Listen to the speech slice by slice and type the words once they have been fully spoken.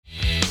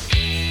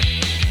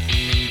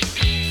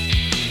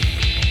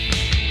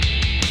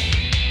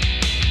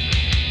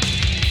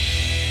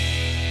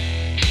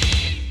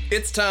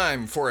It's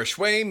time for a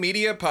Shway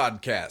Media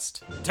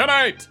podcast.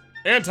 Tonight,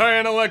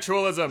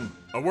 anti-intellectualism.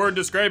 A word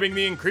describing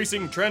the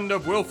increasing trend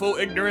of willful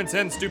ignorance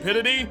and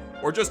stupidity?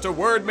 Or just a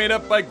word made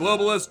up by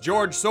globalist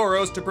George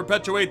Soros to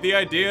perpetuate the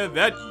idea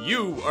that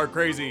you are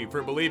crazy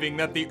for believing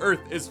that the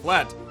earth is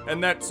flat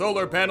and that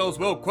solar panels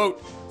will,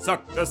 quote,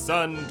 suck the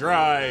sun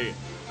dry?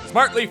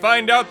 Smartly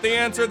find out the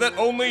answer that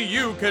only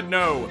you could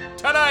know.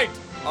 Tonight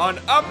on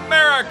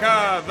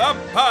America, the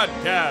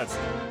podcast.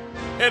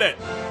 Hit it.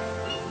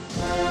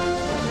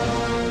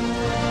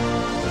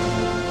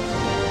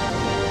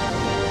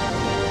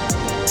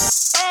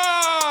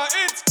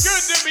 It's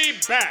good to be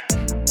back.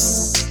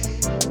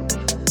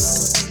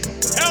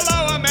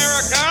 Hello,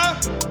 America.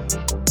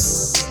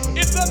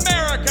 It's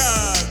America,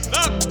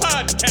 the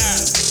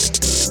podcast.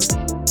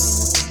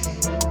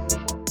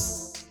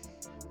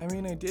 I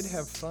mean, I did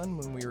have fun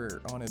when we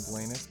were on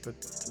Atlantis, but,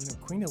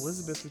 Queen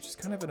Elizabeth was just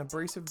kind of an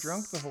abrasive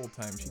drunk the whole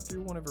time. She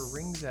threw one of her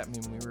rings at me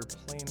when we were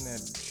playing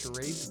that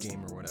charades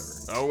game or whatever.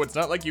 Oh, it's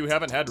not like you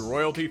haven't had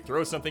royalty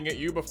throw something at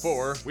you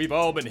before. We've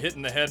all been hit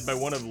in the head by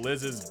one of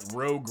Liz's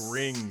rogue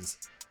rings.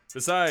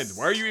 Besides,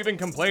 why are you even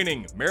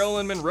complaining?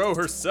 Marilyn Monroe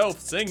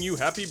herself sang you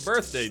happy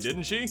birthday,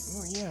 didn't she?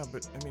 Oh, yeah,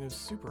 but, it was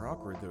super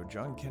awkward, though.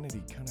 John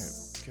Kennedy kind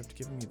of kept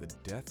giving me the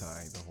death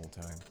eye the whole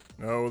time.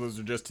 Oh, those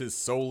are just his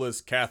soulless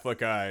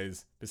Catholic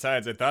eyes.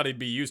 Besides, I thought he'd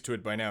be used to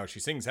it by now.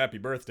 She sings happy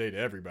birthday to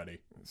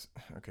everybody.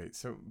 Okay,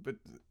 so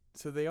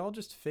they all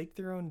just fake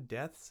their own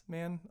deaths,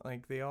 man?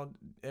 Like,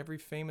 every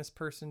famous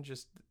person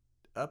just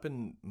up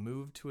and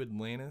moved to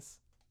Atlantis?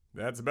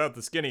 That's about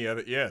the skinny of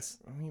it, yes.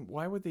 I mean,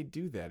 why would they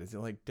do that? Is it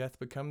like Death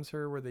Becomes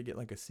Her, where they get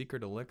like a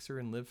secret elixir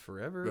and live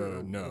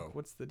forever? No. Like,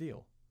 what's the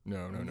deal?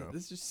 No.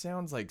 This just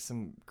sounds like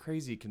some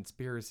crazy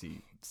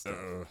conspiracy stuff.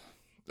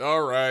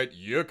 All right,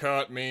 you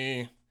caught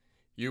me.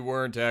 You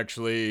weren't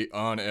actually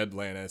on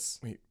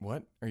Atlantis. Wait,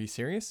 what? Are you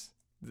serious?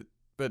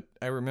 But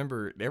I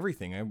remember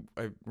everything.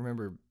 I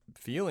remember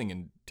feeling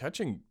and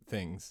touching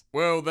things.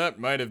 Well, that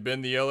might have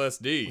been the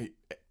LSD. Wait,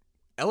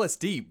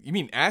 LSD? You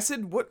mean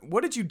acid?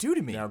 What did you do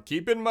to me? Now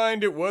keep in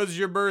mind it was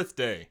your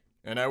birthday,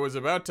 and I was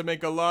about to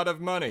make a lot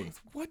of money.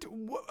 What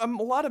a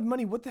lot of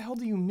money? What the hell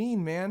do you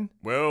mean, man?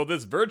 Well,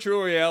 this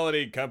virtual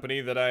reality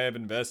company that I have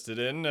invested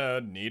in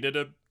needed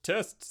a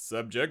test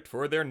subject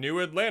for their new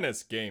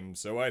Atlantis game,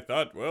 so I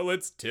thought, well,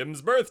 it's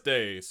Tim's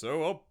birthday,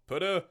 so I'll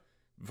put a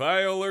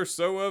vial or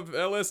so of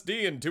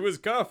LSD into his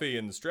coffee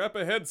and strap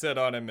a headset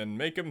on him and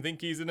make him think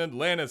he's in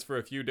Atlantis for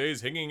a few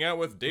days hanging out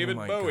with David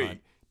Bowie. God.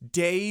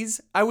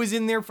 Days? I was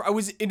in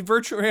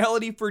virtual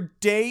reality for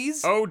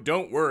days? Oh,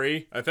 don't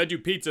worry. I fed you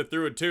pizza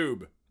through a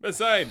tube.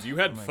 Besides, you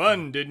had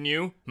fun, didn't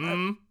you?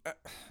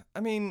 I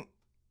mean,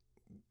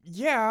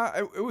 yeah,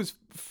 it was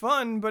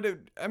fun, but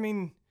it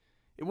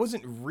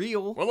wasn't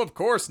real. Well, of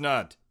course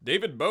not.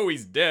 David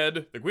Bowie's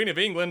dead, the Queen of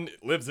England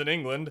lives in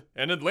England,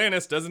 and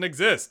Atlantis doesn't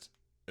exist.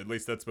 At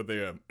least that's what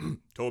they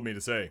told me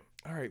to say.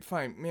 All right,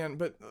 fine, man,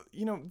 but,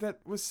 that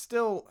was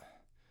still...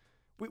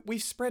 We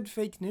spread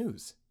fake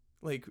news.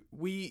 Like,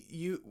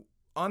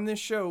 on this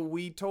show,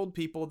 we told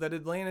people that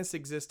Atlantis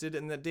existed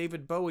and that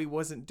David Bowie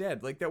wasn't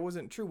dead. Like, that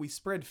wasn't true. We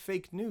spread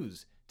fake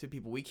news to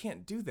people. We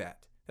can't do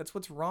that. That's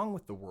what's wrong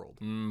with the world.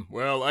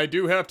 Well, I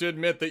do have to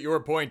admit that your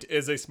point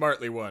is a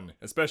smartly one,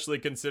 especially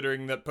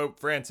considering that Pope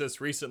Francis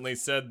recently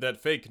said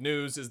that fake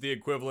news is the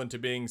equivalent to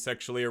being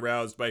sexually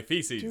aroused by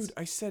feces. Dude,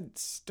 I said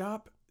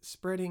stop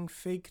spreading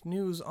fake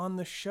news on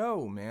the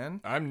show, man.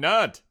 I'm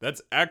not.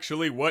 That's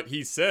actually what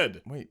he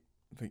said. Wait,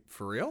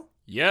 for real?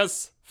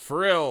 Yes,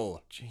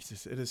 frill.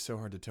 Jesus, it is so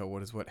hard to tell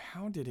what is what.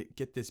 How did it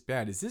get this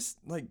bad? Is this,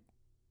 like,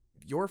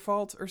 your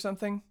fault or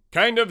something?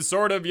 Kind of,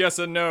 sort of, yes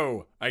and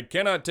no. I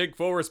cannot take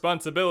full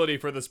responsibility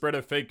for the spread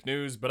of fake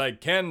news, but I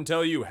can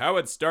tell you how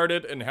it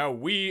started and how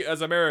we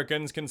as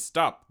Americans can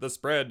stop the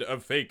spread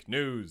of fake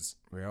news.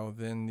 Well,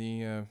 then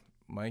the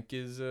mic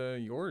is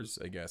yours,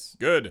 I guess.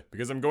 Good,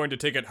 because I'm going to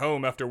take it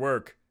home after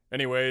work.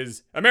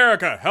 Anyways,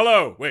 America,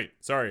 hello! Wait,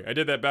 sorry, I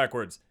did that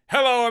backwards.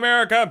 Hello,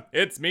 America!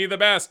 It's me, the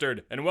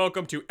bastard, and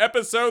welcome to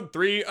episode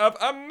 3 of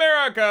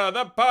America,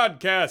 the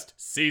podcast,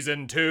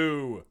 season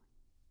 2.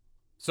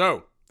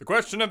 So, the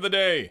question of the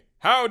day,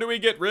 how do we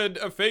get rid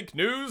of fake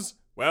news?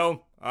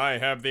 Well, I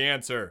have the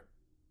answer.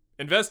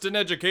 Invest in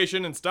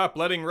education and stop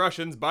letting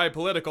Russians buy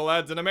political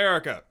ads in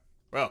America.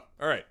 Well,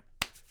 alright,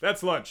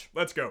 that's lunch.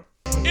 Let's go.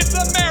 It's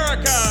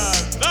America,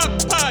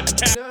 the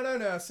podcast!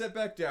 No, sit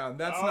back down.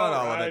 That's not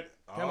all of it.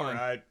 Come on. All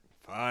right.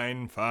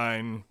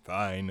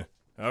 Fine.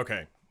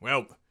 Okay,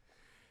 well,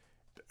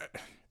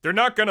 they're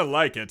not gonna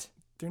like it.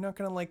 They're not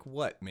gonna like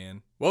what,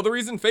 man? Well, the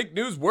reason fake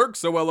news works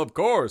so well, of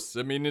course.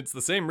 I mean, it's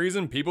the same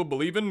reason people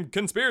believe in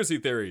conspiracy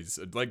theories,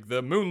 like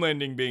the moon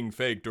landing being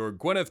faked, or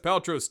Gwyneth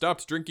Paltrow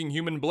stopped drinking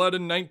human blood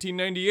in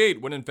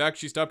 1998 when in fact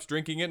she stopped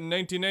drinking it in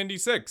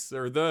 1996,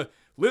 or the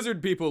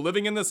lizard people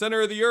living in the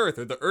center of the earth,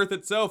 or the earth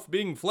itself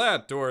being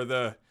flat, or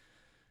the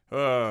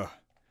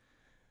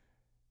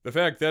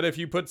fact that if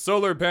you put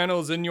solar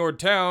panels in your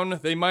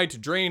town, they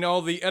might drain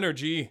all the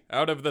energy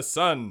out of the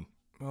sun.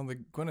 Well, the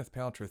Gwyneth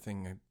Paltrow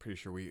thing, I'm pretty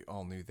sure we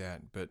all knew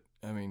that, but,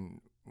 I mean,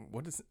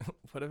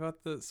 what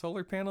about the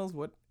solar panels?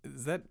 What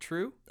is that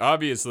true?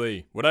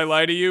 Obviously. Would I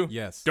lie to you?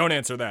 Yes. Don't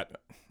answer that.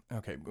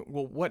 Okay,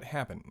 well, what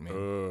happened,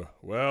 man?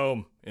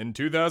 Well, in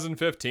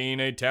 2015,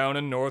 a town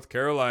in North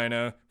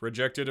Carolina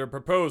rejected a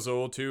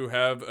proposal to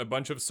have a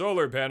bunch of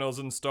solar panels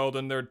installed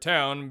in their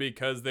town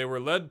because they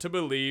were led to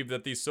believe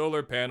that the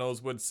solar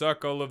panels would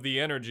suck all of the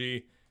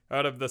energy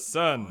out of the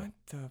sun.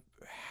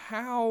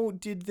 How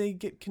did they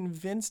get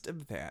convinced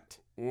of that?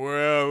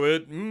 Well,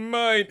 it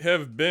might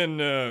have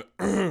been,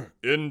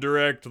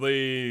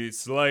 indirectly,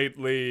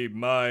 slightly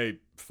my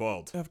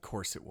fault. Of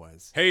course it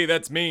was. Hey,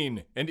 that's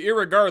mean. And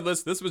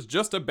irregardless, this was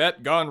just a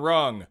bet gone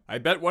wrong. I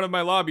bet one of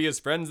my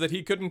lobbyist friends that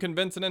he couldn't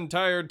convince an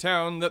entire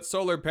town that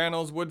solar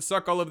panels would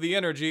suck all of the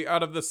energy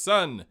out of the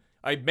sun.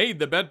 I made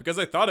the bet because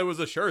I thought it was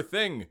a sure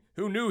thing.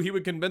 Who knew he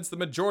would convince the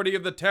majority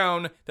of the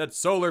town that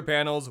solar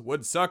panels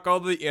would suck all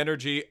the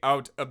energy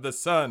out of the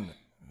sun?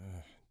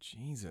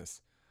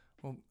 Jesus.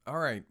 Well, all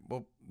right.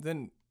 Well,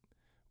 then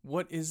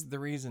what is the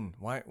reason?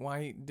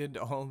 Why did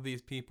all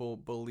these people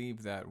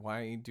believe that?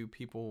 Why do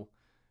people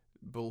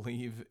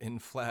believe in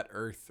flat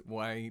Earth?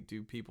 Why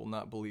do people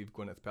not believe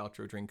Gwyneth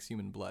Paltrow drinks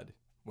human blood?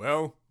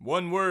 Well,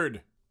 one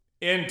word.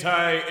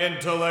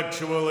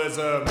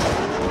 Anti-intellectualism.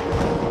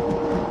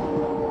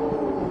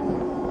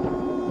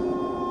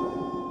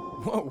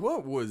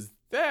 What was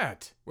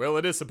that? Well,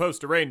 it is supposed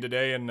to rain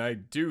today, and I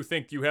do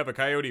think you have a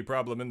coyote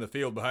problem in the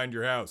field behind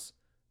your house.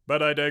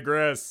 But I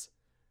digress.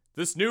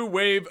 This new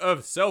wave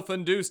of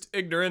self-induced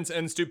ignorance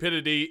and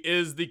stupidity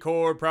is the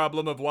core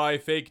problem of why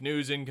fake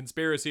news and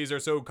conspiracies are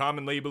so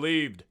commonly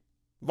believed.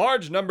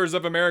 Large numbers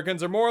of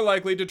Americans are more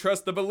likely to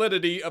trust the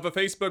validity of a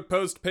Facebook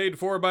post paid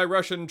for by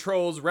Russian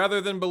trolls rather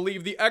than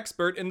believe the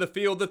expert in the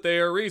field that they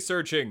are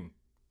researching.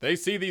 They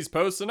see these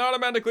posts and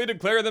automatically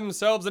declare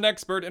themselves an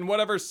expert in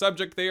whatever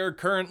subject they are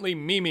currently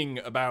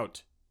memeing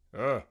about.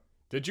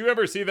 Did you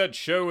ever see that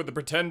show, The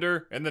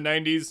Pretender, in the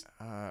 90s?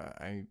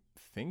 I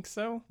think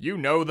so. You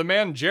know, the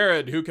man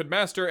Jared who could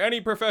master any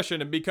profession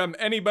and become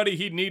anybody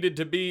he needed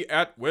to be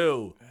at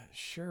will.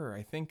 Sure,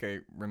 I think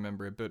I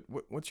remember it, but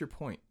what's your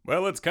point?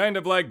 Well, it's kind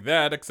of like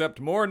that, except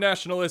more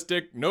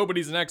nationalistic,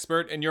 nobody's an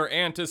expert, and your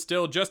aunt is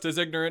still just as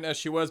ignorant as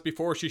she was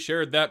before she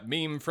shared that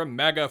meme from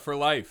MAGA for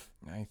life.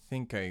 I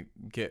think I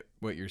get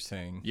what you're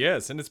saying.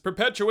 Yes, and it's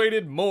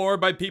perpetuated more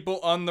by people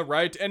on the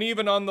right and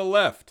even on the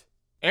left.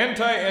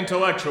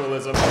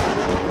 Anti-intellectualism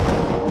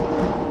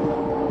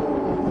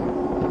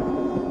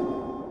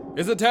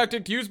is a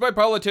tactic used by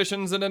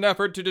politicians in an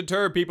effort to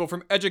deter people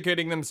from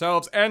educating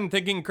themselves and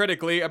thinking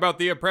critically about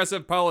the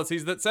oppressive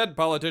policies that said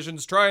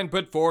politicians try and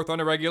put forth on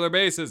a regular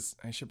basis.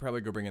 I should probably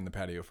go bring in the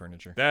patio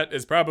furniture. That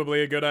is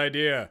probably a good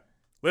idea.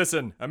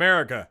 Listen,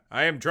 America,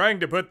 I am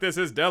trying to put this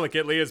as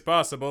delicately as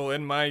possible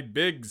in my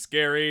big,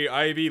 scary,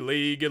 Ivy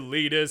League,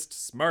 elitist,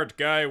 smart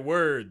guy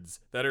words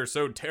that are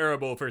so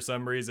terrible for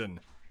some reason.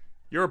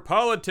 Your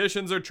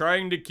politicians are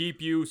trying to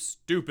keep you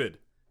stupid.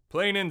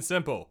 Plain and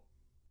simple.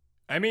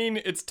 I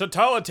mean, it's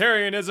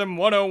totalitarianism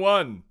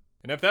 101.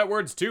 And if that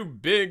word's too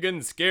big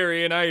and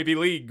scary and Ivy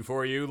League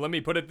for you, let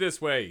me put it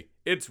this way.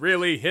 It's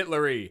really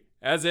Hitlery,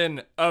 as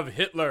in of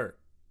Hitler,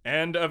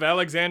 and of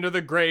Alexander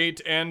the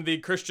Great, and the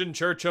Christian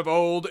Church of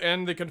old,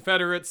 and the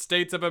Confederate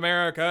States of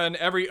America, and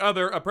every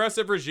other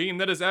oppressive regime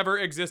that has ever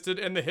existed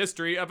in the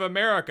history of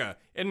America,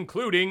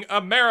 including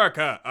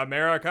America.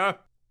 America.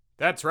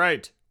 That's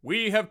right.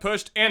 We have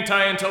pushed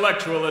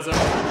anti-intellectualism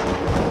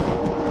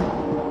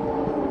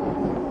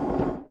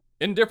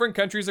in different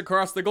countries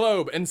across the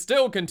globe, and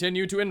still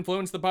continue to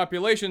influence the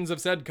populations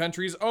of said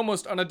countries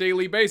almost on a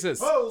daily basis.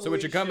 So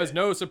it should come as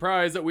no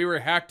surprise that we were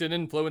hacked and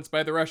influenced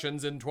by the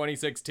Russians in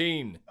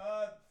 2016.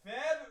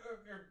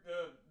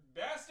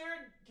 Bastard,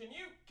 can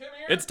you come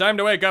here? It's time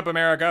to wake up,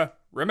 America.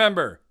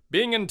 Remember,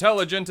 being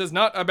intelligent is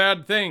not a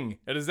bad thing.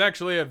 It is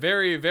actually a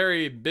very,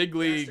 very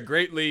bigly,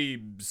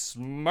 greatly,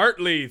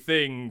 smartly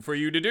thing for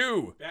you to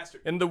do.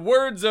 Bastard. In the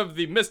words of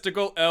the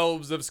mystical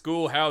elves of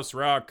Schoolhouse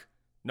Rock,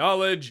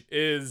 knowledge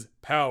is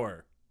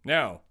power.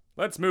 Now,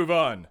 let's move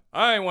on.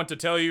 I want to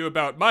tell you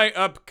about my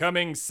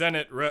upcoming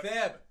Senate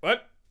Feb.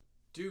 What?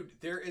 Dude,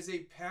 there is a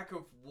pack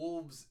of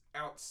wolves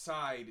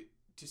outside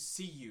to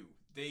see you.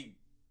 They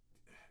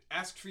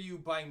asked for you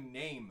by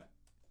name.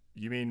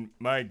 You mean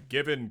my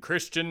given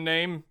Christian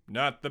name,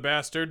 not the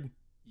bastard?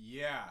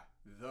 Yeah,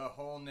 the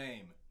whole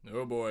name.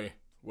 Oh boy.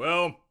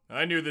 Well,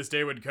 I knew this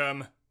day would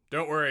come.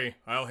 Don't worry,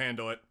 I'll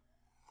handle it.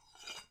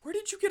 Where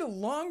did you get a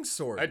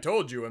longsword? I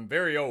told you, I'm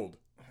very old.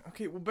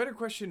 Okay, well, better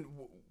question.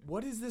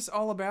 What is this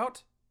all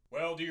about?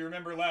 Well, do you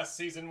remember last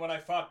season when I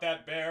fought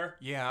that bear?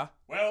 Yeah.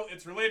 Well,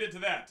 it's related to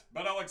that,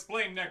 but I'll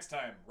explain next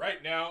time.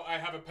 Right now, I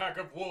have a pack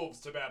of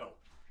wolves to battle.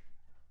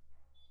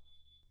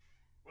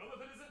 Well, if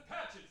it isn't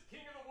Patches,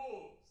 King of the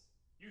Wolves,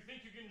 you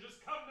think you can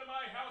just come to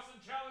my house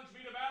and challenge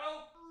me to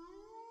battle?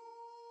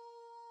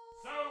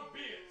 So be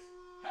it.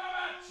 How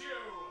about you?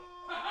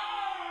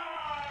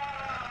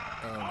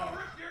 Ha-ha! I'll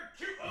rip your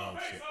cute little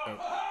face off!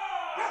 Ha-ha!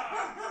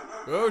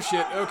 Oh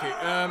shit. Okay.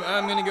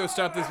 I'm gonna go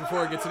stop this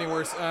before it gets any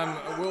worse.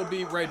 We'll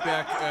be right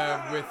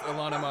back with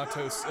Alana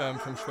Matos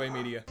from Shway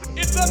Media.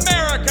 It's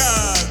America,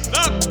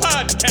 the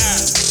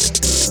podcast.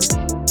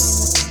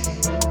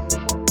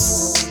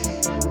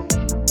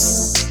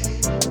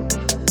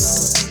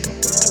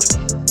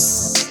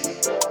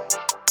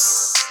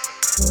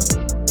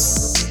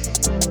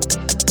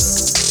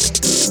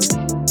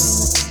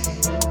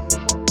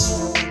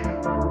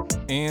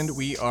 And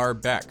we are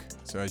back.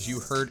 So as you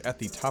heard at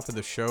the top of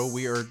the show,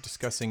 we are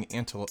discussing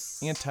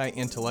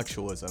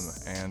anti-intellectualism.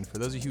 And for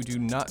those of you who do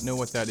not know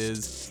what that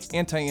is,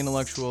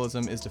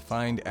 anti-intellectualism is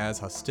defined as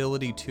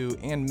hostility to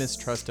and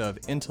mistrust of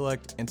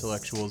intellect,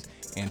 intellectuals,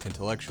 and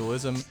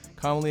intellectualism,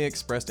 commonly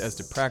expressed as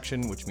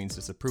depraction, which means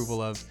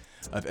disapproval of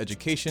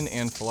education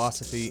and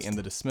philosophy, and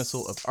the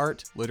dismissal of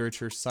art,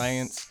 literature,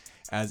 science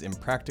as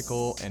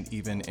impractical and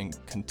even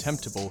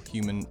contemptible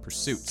human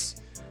pursuits.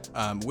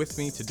 With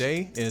me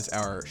today is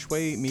our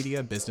Shway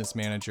Media business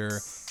manager,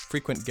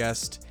 frequent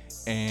guest,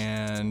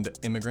 and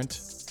immigrant,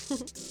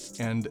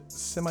 and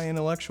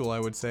semi-intellectual,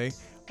 I would say,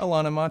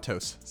 Alana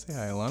Matos. Say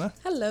hi, Alana.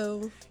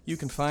 Hello. You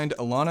can find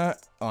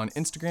Alana on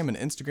Instagram and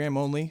Instagram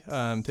only,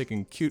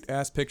 taking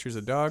cute-ass pictures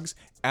of dogs,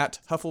 at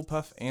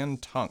Hufflepuff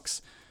and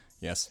Tonks.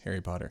 Yes,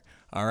 Harry Potter.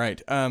 All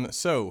right,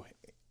 so,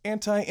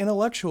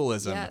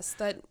 anti-intellectualism. Yes,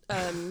 that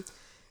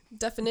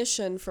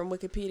definition from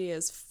Wikipedia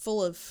is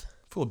full of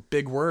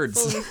big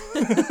words.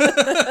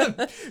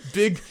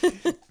 big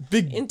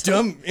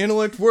dumb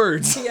intellect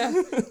words. Yeah,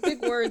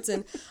 big words.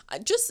 And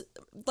just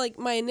like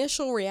my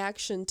initial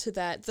reaction to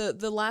that,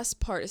 the last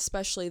part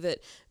especially, that,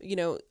 you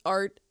know,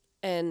 art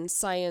and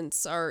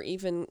science are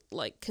even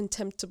like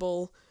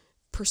contemptible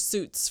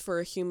pursuits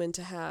for a human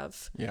to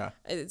have. Yeah.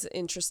 It's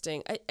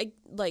interesting. I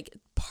like,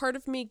 part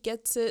of me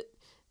gets it,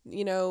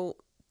 you know,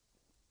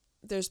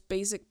 there's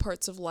basic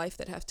parts of life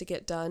that have to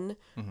get done,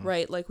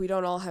 right? Like, we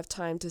don't all have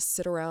time to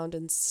sit around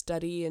and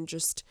study and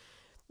just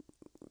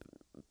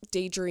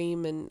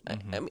daydream. And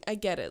I mean, I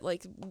get it.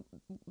 Like,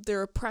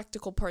 there are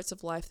practical parts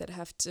of life that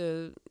have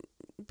to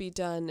be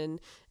done,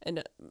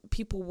 and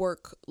people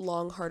work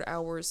long, hard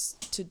hours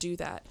to do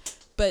that.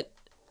 But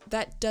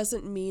that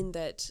doesn't mean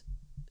that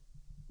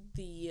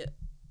the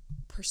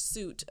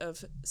pursuit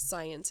of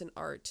science and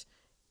art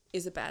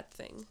is a bad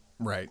thing.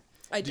 Right.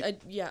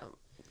 Yeah.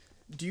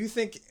 Do you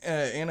think,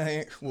 I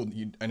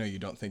know you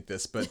don't think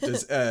this, but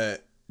does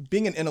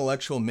being an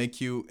intellectual make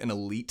you an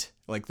elite?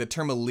 Like, the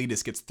term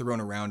elitist gets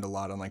thrown around a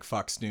lot on, like,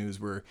 Fox News,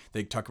 where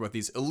they talk about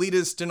these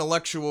elitist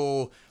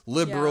intellectual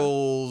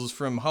liberals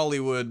from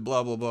Hollywood,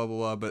 blah, blah, blah, blah,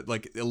 blah. But,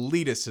 like,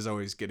 elitist is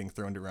always getting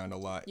thrown around a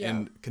lot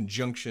in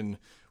conjunction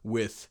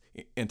with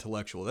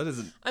intellectual. That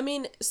isn't... I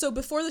mean, so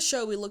before the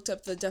show, we looked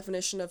up the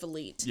definition of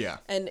elite. Yeah.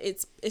 And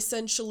it's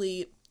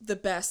essentially the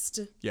best.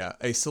 Yeah,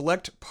 a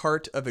select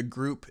part of a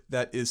group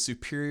that is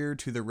superior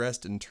to the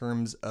rest in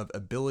terms of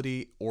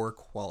ability or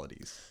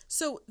qualities.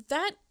 So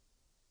that,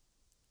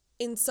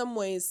 in some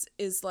ways,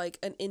 is like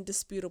an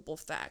indisputable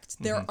fact.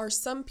 There are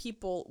some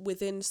people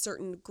within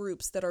certain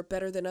groups that are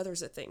better than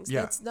others at things.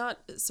 Yeah. That's not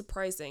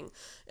surprising.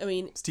 I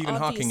mean, Stephen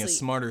Hawking is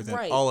smarter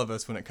than all of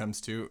us when it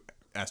comes to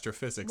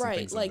astrophysics and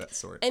things like of that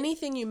sort.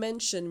 Anything you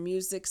mention,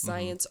 music,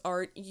 science,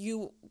 art,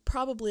 you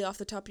probably off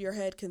the top of your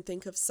head can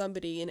think of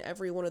somebody in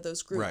every one of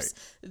those groups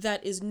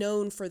that is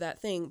known for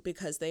that thing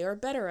because they are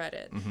better at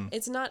it.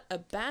 It's not a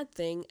bad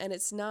thing, and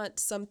it's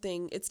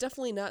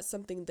definitely not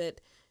something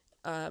that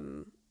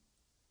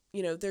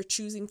you know, they're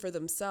choosing for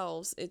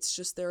themselves. It's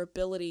just their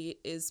ability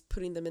is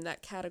putting them in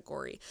that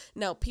category.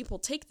 Now, people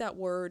take that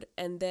word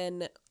and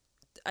then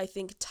I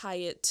think tie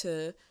it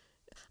to,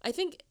 I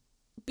think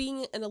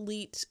being an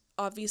elite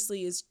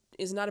obviously is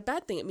not a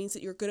bad thing. It means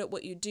that you're good at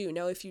what you do.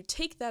 Now, if you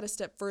take that a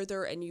step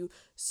further and you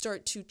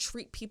start to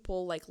treat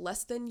people like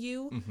less than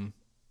you,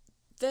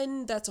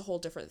 then that's a whole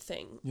different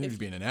thing. You're just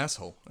being an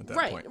asshole at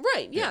that point.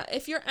 Right, yeah.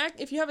 If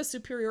you have a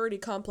superiority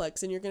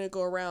complex and you're going to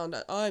go around,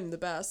 I'm the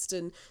best,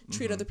 and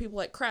treat other people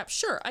like crap,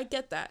 sure, I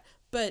get that.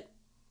 But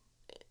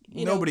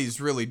nobody's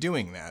really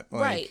doing that.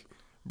 Like,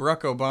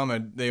 Barack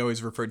Obama, they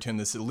always referred to him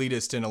this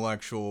elitist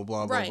intellectual,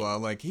 blah, blah, blah.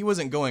 Like, he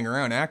wasn't going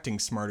around acting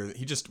smarter.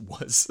 He just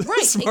was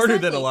smarter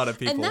than a lot of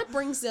people. And that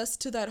brings us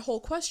to that whole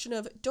question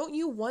of, don't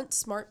you want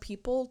smart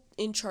people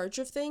in charge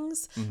of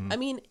things? I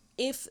mean,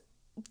 if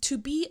to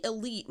be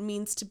elite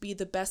means to be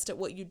the best at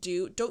what you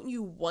do, don't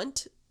you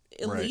want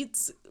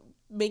elites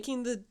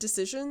making the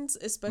decisions,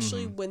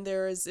 especially when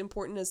they're as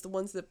important as the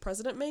ones the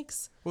president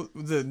makes? Well,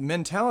 the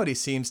mentality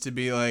seems to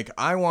be like,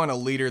 I want a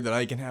leader that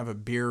I can have a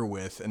beer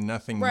with and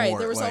nothing more. Right,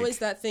 there was always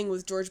that thing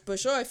with George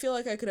Bush. Oh, I feel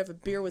like I could have a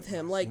beer with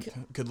him. Like,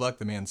 good luck,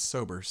 the man's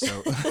sober,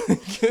 so...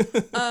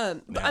 But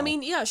I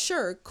mean, yeah,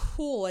 sure,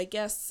 cool, I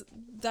guess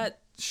that...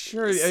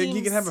 Sure,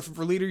 you can have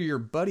a leader you're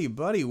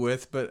buddy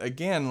with, but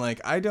again, like,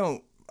 I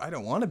don't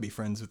want to be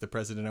friends with the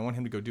president. I want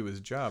him to go do his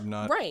job,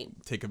 not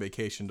take a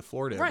vacation to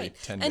Florida every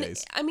 10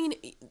 days. I mean,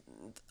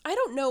 I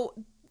don't know,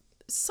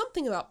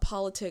 something about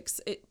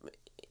politics,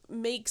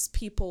 makes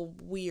people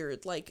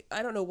weird. Like,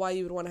 I don't know why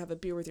you would want to have a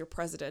beer with your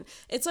president.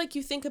 It's like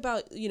you think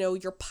about,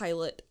 your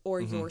pilot or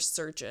your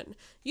surgeon.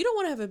 You don't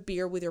want to have a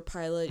beer with your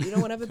pilot. You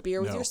don't want to have a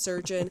beer with your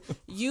surgeon.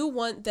 You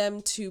want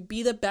them to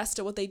be the best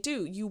at what they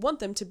do. You want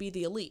them to be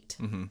the elite.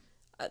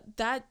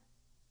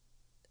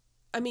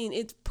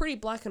 It's pretty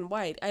black and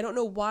white. I don't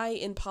know why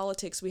in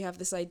politics we have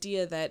this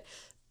idea that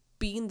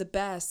being the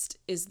best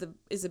is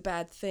a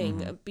bad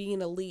thing.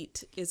 Being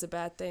elite is a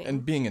bad thing.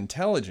 And being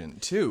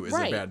intelligent too is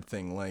a bad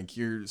thing. Like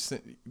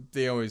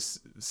they always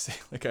say,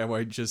 like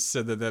I just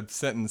said that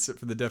sentence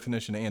for the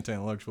definition of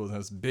anti-intellectualism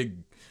has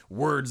big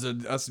words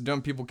that us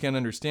dumb people can't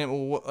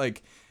understand. Well,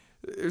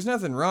 there's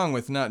nothing wrong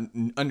with not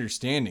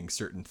understanding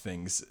certain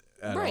things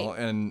at all.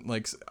 And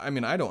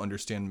I don't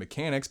understand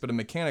mechanics, but a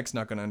mechanic's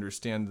not going to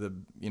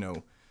understand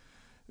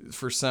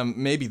for some,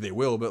 maybe they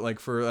will, but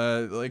for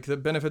the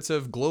benefits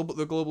of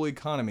the global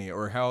economy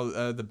or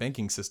how the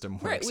banking system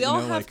works. Right.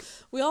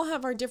 We all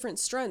have our different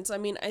strengths. I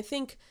mean, I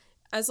think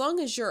as long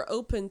as you're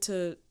open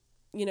to,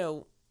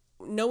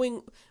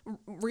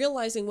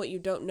 realizing what you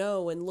don't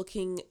know and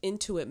looking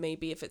into it,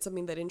 maybe if it's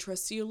something that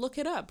interests you, look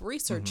it up,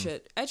 research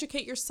it,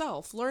 educate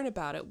yourself, learn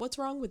about it. What's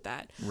wrong with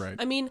that? Right.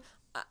 I mean,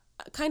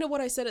 kind of what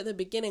I said at the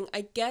beginning,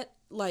 I get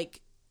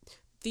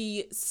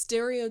the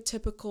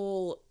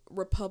stereotypical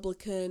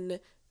Republican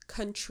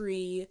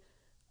country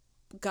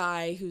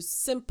guy who's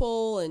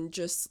simple and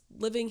just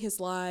living his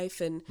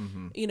life and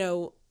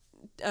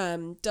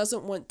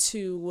doesn't want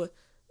to,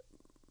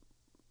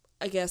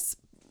 I guess,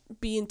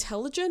 be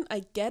intelligent.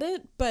 I get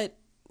it, but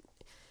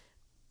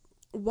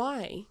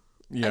why?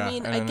 Yeah,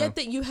 I get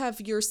that you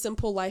have your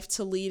simple life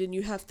to lead and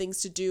you have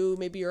things to do.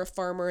 Maybe you're a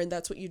farmer and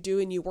that's what you do,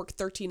 and you work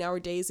 13-hour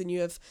days and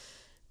you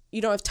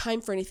don't have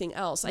time for anything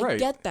else. I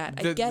get that.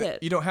 I get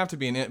it. You don't have to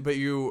be in it, but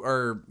you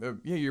are,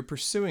 you're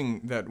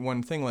pursuing that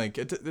one thing.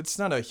 It's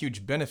not a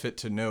huge benefit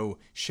to know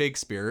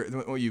Shakespeare.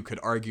 Well, you could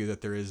argue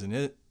that there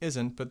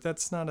isn't, but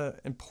that's not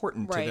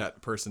important to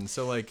that person.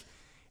 So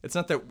it's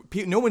not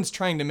that no one's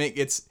trying to make,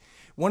 it's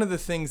one of the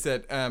things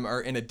that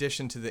are in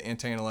addition to the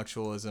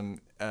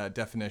anti-intellectualism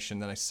definition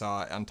that I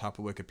saw on top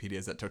of Wikipedia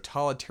is that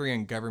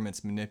totalitarian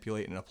governments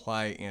manipulate and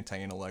apply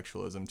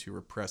anti-intellectualism to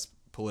repress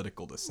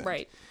political dissent.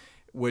 Right.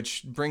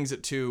 Which brings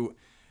it to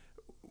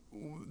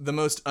the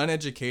most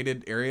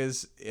uneducated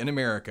areas in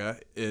America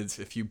is,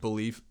 if you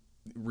believe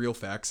real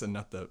facts and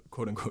not the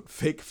quote-unquote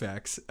fake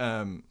facts,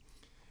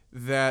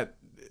 that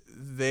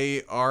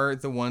they are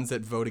the ones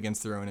that vote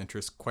against their own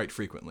interests quite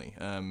frequently.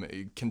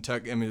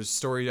 Kentucky, there's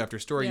story after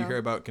story you hear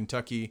about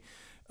Kentucky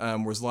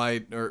was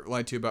lied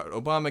to about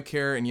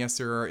Obamacare, and yes,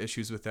 there are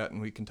issues with that, and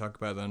we can talk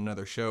about it on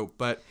another show,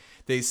 but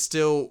they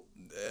still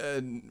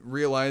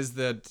realize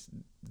that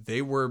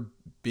they were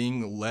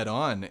being led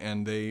on,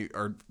 and they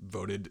are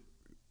voted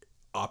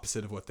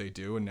opposite of what they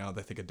do, and now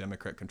I think a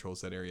Democrat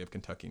controls that area of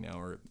Kentucky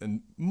now,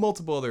 and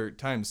multiple other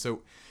times.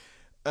 So,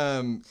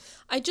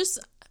 it's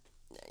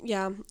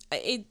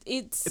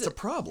a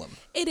problem.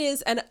 It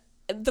is, and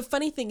the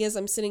funny thing is,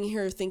 I'm sitting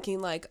here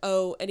thinking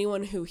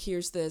anyone who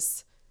hears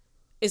this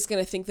is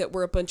going to think that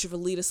we're a bunch of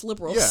elitist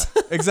liberals.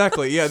 Yeah,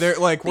 exactly. Yeah, they're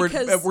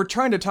we're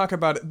trying to talk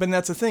about it, but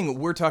that's the thing.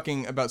 We're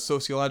talking about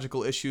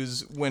sociological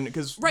issues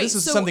because this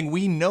is something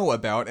we know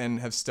about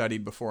and have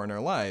studied before in our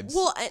lives.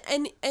 Well,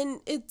 and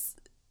it's,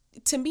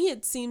 to me,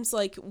 it seems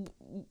like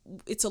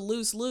it's a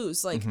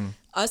lose-lose.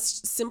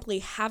 Us simply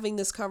having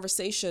this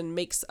conversation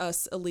makes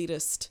us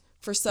elitist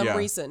for some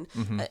reason,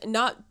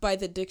 not by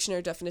the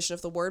dictionary definition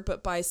of the word,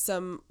 but by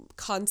some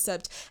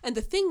concept. And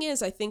the thing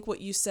is, I think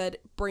what you said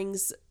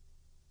brings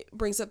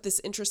up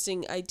this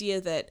interesting idea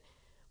that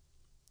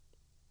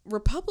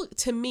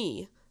to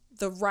me,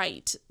 the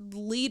right,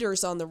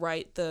 leaders on the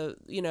right, the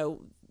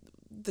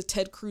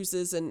Ted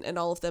Cruz's and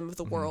all of them of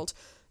the world,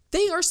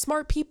 they are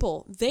smart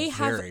people. They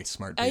have very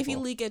smart people. Ivy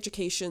League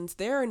educations.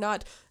 They're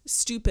not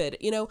stupid.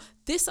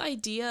 This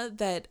idea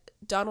that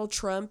Donald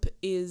Trump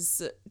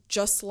is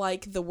just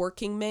like the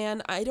working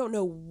man, I don't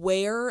know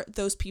where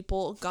those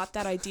people got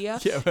that idea.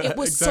 Yeah, it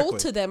was exactly. sold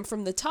to them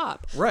from the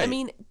top.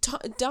 Right.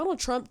 Donald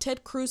Trump,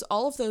 Ted Cruz,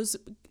 all of those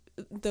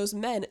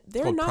men,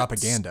 they're not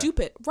propaganda.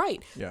 Stupid.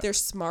 Right. Yeah. They're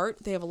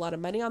smart. They have a lot of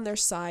money on their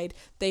side.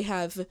 They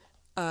have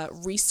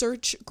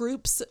research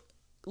groups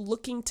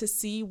looking to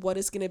see what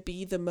is going to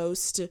be the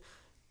most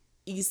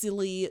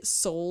easily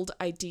sold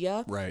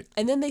idea. Right.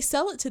 And then they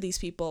sell it to these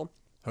people.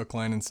 Hook,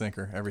 line, and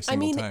sinker every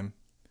single time.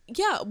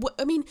 Yeah.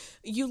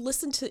 You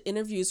listen to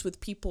interviews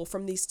with people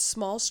from these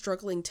small,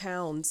 struggling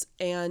towns,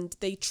 and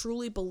they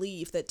truly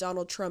believe that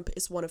Donald Trump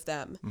is one of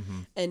them.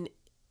 And,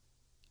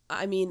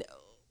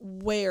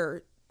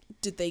 where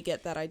did they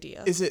get that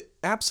idea? Is it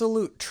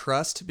absolute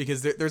trust?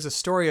 Because there's a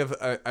story of,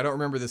 I don't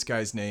remember this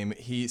guy's name.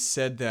 He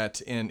said that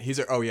he's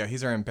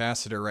our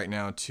ambassador right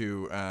now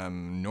to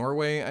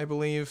Norway, I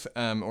believe,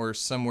 or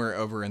somewhere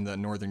over in the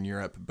Northern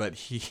Europe. But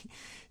he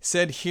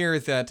said here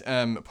that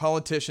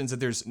politicians, that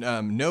there's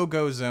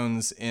no-go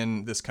zones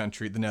in this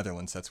country, the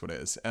Netherlands, that's what it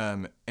is.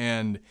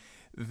 And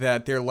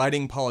that they're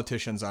lighting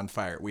politicians on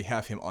fire. We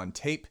have him on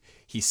tape.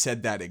 He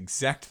said that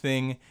exact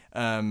thing,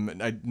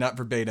 not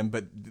verbatim,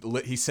 but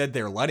he said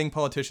they're lighting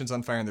politicians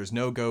on fire and there's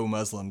no-go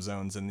Muslim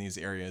zones in these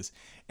areas,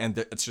 and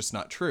it's just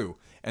not true.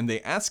 And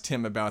they asked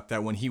him about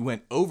that when he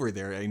went over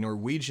there. A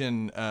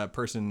Norwegian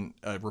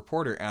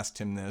reporter asked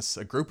him this,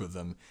 a group of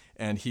them,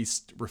 and he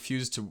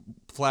refused to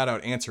flat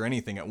out answer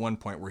anything at one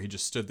point where he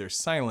just stood there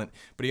silent.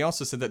 But he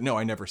also said that, no,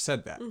 I never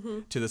said that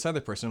to this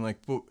other person. I'm like,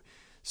 well,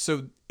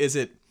 so is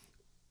it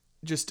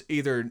just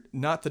either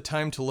not the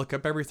time to look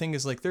up everything?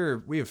 Is like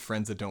we have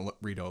friends that don't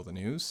read all the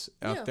news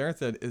out there.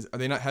 Are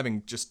they not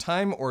having just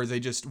time, or are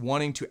they just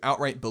wanting to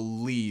outright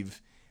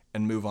believe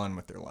and move on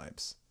with their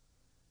lives?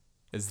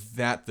 Is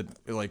that the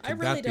like? Could I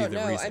really that be don't the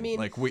know. reason? I mean,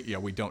 like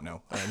we don't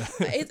know.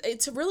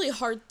 It's really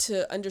hard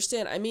to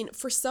understand. I mean,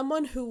 for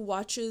someone who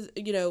watches,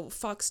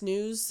 Fox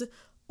News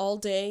all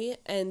day,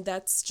 and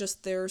that's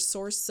just their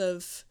source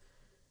of.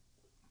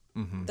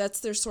 That's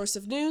their source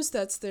of news.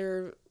 That's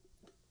their.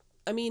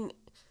 I mean,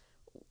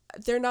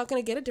 they're not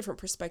going to get a different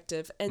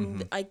perspective,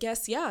 and I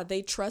guess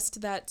they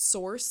trust that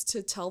source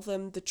to tell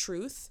them the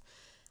truth.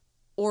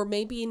 Or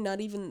maybe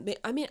not even.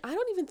 I mean, I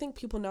don't even think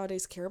people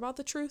nowadays care about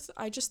the truth.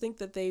 I just think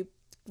that they.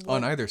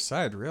 On either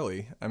side,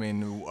 really. I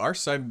mean, our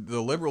side,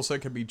 the liberal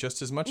side, could be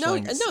just as much. No,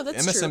 lying. that's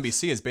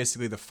MSNBC is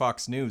basically the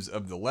Fox News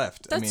of the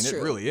left. That's true.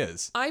 It really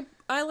is. I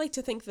like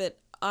to think that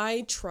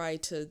I try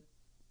to.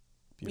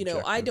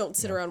 I don't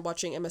sit around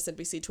watching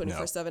MSNBC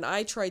 24/7.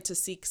 I try to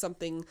seek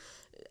something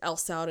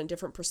else out and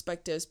different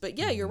perspectives. But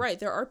you're right.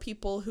 There are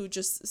people who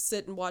just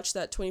sit and watch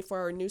that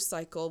 24-hour news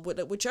cycle,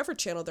 whichever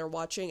channel they're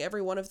watching.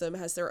 Every one of them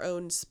has their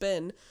own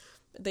spin.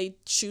 They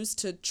choose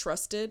to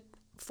trust it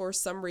for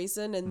some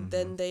reason, and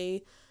then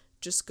they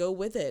just go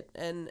with it.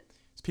 And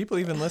people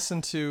even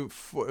listen to,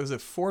 was it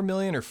 4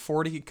 million or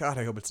 40? God,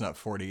 I hope it's not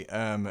 40.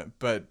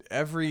 But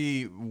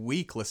every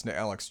week listen to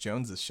Alex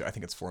Jones's show. I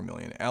think it's 4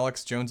 million.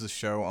 Alex Jones's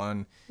show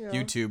on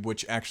YouTube,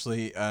 which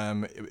actually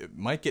it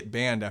might get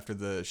banned after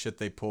the shit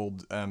they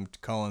pulled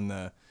calling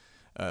the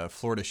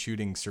Florida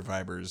shooting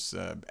survivors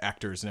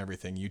actors and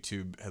everything.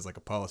 YouTube has like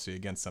a policy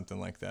against something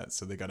like that,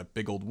 so they got a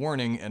big old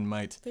warning and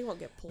they won't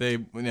get pulled.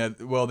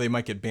 They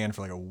might get banned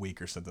for like a week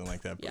or something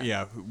like that.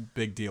 But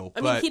big deal.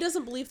 I mean, he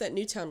doesn't believe that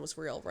Newtown was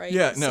real, right?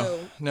 Yeah,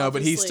 no,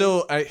 but he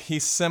still he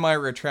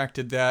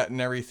semi-retracted that and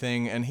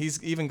everything, and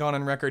he's even gone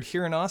on record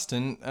here in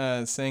Austin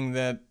saying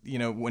that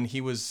when he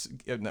was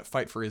in that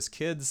fight for his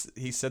kids,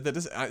 he said that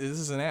this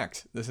is an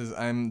act.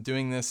 I'm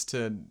doing this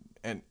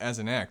as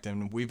an act,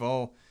 and we've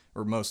all.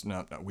 Or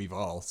we've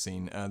all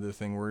seen the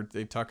thing where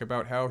they talk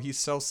about how he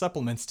sells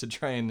supplements to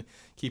try and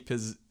keep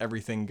his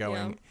everything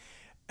going.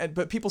 Yeah.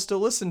 But people still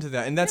listen to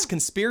that. And that's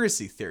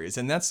conspiracy theories.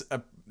 And that's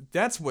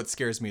what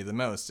scares me the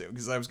most.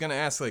 Because I was going to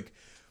ask, like,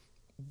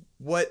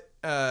 what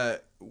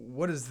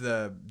is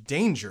the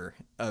danger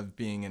of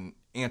being an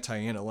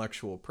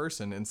anti-intellectual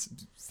person? And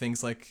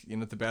things like,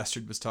 the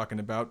bastard was talking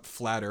about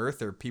flat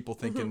earth, or people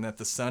thinking that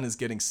the sun is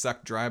getting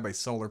sucked dry by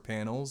solar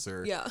panels,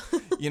 or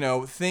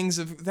things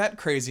of that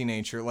crazy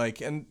nature.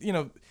 Like, and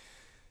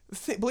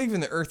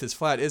believing the earth is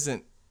flat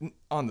isn't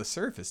on the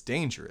surface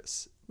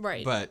dangerous,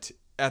 right? But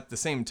at the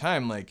same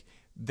time, like,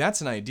 that's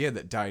an idea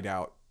that died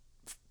out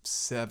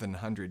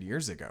 700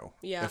 years ago,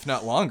 if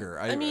not longer.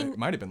 I mean, it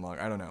might have been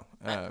longer. I don't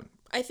know.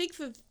 I think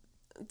that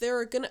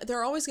there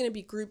are always going to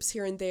be groups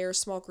here and there,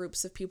 small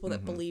groups of people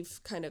that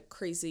believe kind of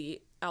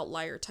crazy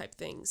outlier type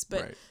things,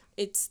 but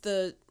it's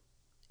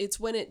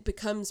when it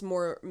becomes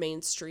more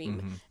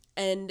mainstream,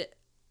 and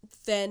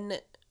then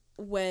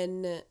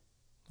when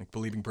like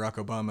believing Barack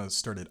Obama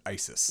started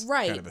ISIS,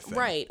 right, kind of a thing.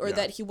 Right, or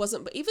that he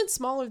wasn't, but even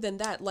smaller than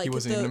that, like he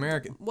wasn't even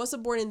American,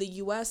 wasn't born in the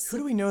U.S. Who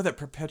do we know that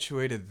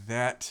perpetuated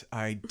that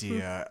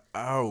idea?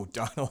 Oh,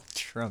 Donald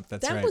Trump.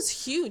 That's right. That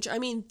was huge. I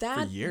mean,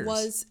 that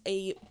was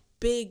a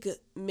big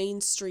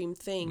mainstream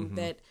thing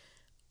that.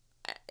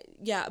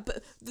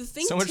 But the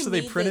thing so much so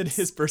they printed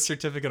his birth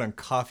certificate on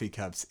coffee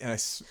cups, and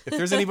if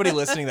there's anybody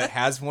listening that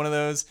has one of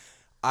those,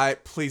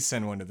 please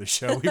send one to the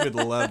show. We would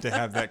love to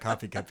have that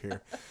coffee cup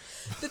here.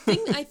 The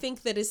thing I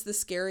think that is the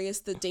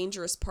scariest, the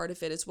dangerous part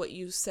of it is what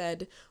you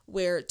said,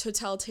 where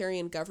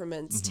totalitarian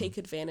governments take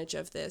advantage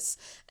of this.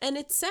 And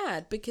it's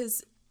sad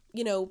because,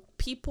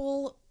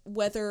 people,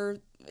 whether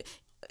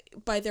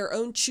by their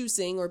own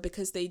choosing or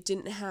because they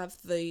didn't have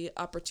the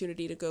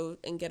opportunity to go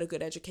and get a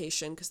good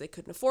education because they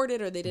couldn't afford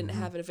it or they didn't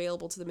have it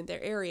available to them in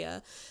their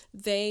area,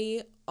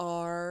 they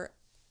are,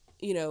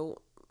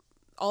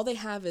 all they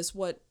have is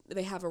what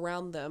they have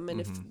around them.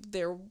 And if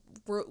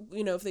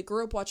they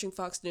grew up watching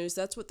Fox News,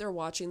 that's what they're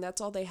watching.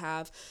 That's all they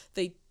have.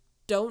 They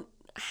don't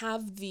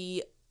have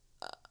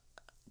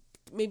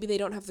maybe they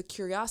don't have the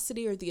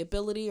curiosity or the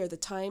ability or the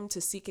time to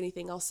seek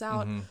anything else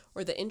out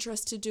or the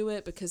interest to do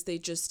it because they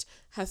just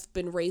have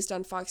been raised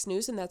on Fox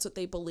News and that's what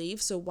they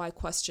believe. So why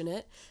question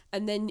it?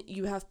 And then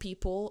you have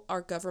people,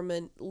 our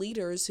government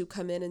leaders, who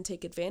come in and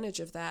take advantage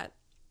of that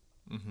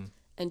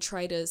and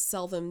try to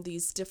sell them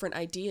these different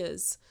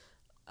ideas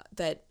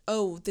that,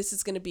 this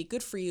is going to be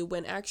good for you,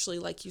 when actually,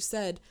 like you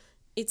said,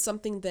 it's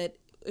something that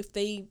if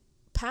they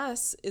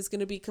pass is going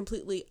to be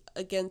completely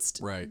against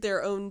Right.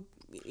 their own,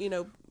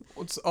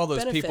 It's all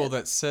those people benefit.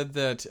 that said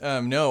that,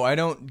 no, I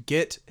don't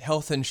get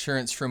health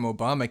insurance from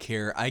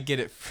Obamacare. I get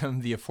it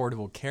from the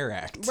Affordable Care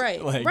Act.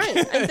 right, Like, right.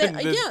 And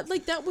the- yeah,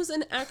 like that was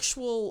an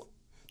actual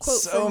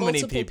quote So from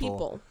many multiple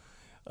people.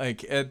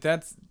 Like,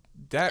 that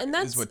And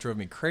is what drove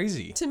me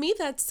crazy. To me,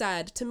 that's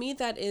sad. To me,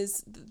 that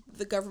is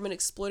the government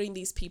exploiting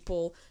these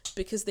people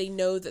because they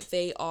know that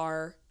they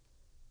are,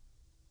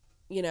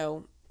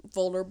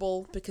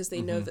 vulnerable, because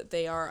they know that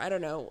they are, I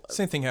don't know.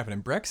 Same thing happened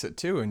in Brexit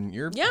too. In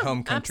your Yeah,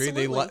 home country,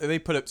 absolutely. they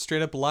put up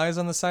straight up lies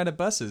on the side of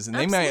buses, and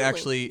they might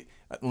Absolutely.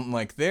 actually,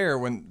 like there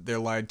when they're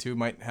lied to,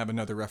 might have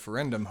another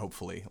referendum.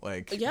 Hopefully,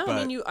 like Yeah,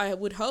 but, I mean, I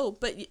would hope,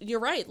 but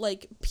you're right.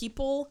 Like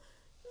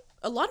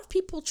a lot of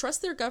people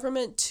trust their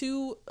government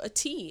to a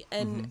T,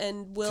 and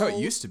will. That's how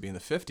it used to be in the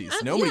 50s.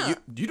 Nobody, yeah.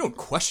 you don't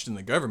question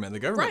the government. The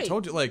government Right.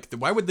 told you, like,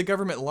 why would the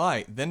government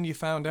lie? Then you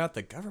found out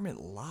the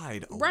government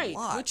lied a Right,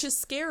 lot. which is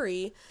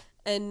scary.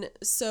 And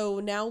so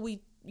now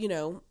we,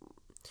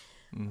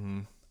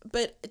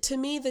 but to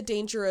me, the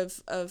danger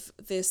of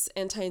this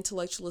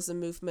anti-intellectualism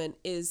movement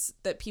is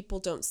that people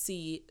don't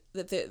see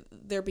that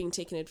they're being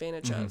taken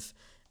advantage of.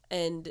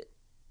 And,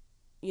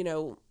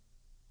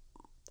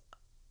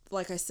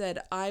 like I said,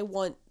 I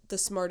want the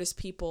smartest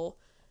people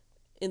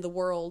in the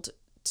world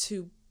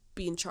to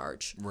be in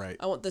charge. Right.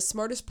 I want the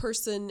smartest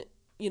person,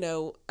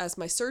 as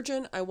my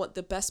surgeon. I want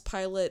the best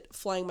pilot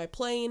flying my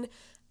plane,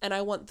 and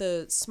I want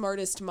the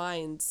smartest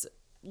minds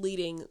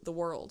leading the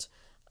world.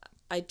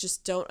 I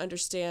just don't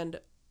understand.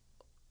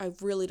 I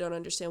really don't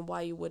understand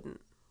why you wouldn't.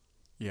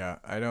 Yeah,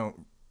 I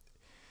don't.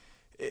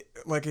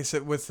 Like I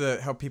said, with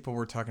how people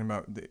were talking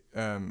about the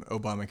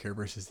Obamacare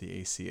versus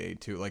the ACA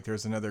too. Like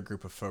there's another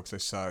group of folks I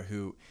saw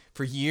who,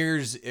 for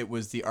years, it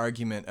was the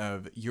argument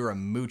of you're a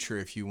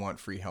moocher if you want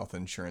free health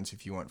insurance,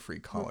 if you want free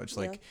college. Yeah.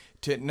 Like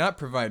to not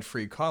provide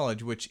free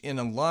college, which in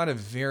a lot of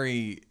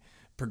very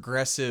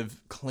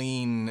progressive,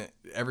 clean,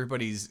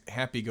 everybody's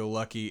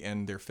happy-go-lucky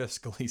and they're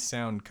fiscally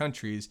sound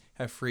countries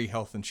have free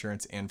health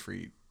insurance and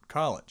free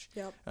college.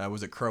 Yep.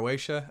 Was it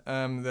Croatia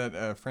that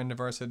a friend of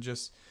ours had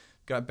just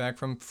got back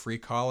from? Free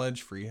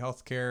college, free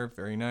healthcare,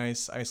 very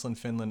nice. Iceland,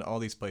 Finland, all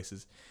these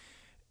places.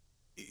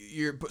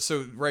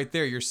 So right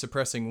there, you're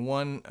suppressing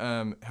one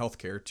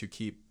healthcare to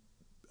keep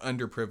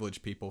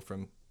underprivileged people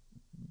from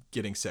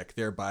getting sick,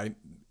 thereby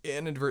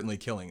inadvertently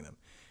killing them.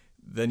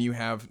 Then you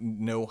have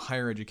no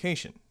higher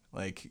education.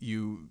 Like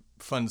you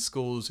fund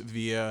schools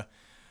via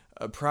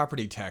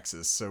property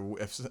taxes. So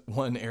if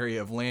one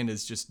area of land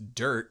is just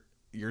dirt,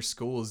 your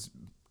school is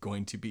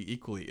going to be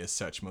equally as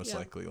such, most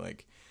likely.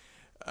 Like,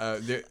 I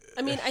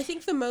mean, I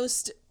think the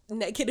most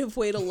negative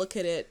way to look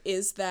at it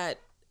is that,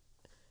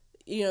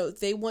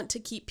 they want to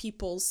keep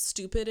people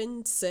stupid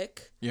and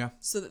sick yeah,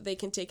 so that they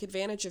can take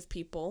advantage of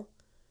people,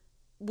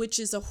 which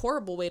is a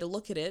horrible way to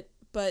look at it.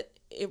 But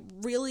it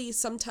really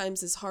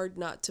sometimes is hard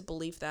not to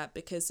believe that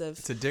because of...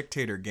 it's a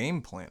dictator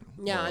game plan.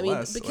 Yeah, more or I mean,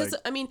 less. because,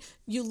 Like,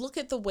 you look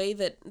at the way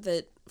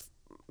that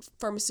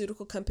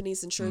pharmaceutical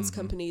companies, insurance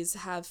companies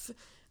have...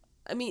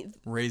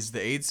 raised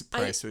the AIDS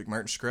price with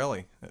Martin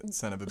Shkreli, that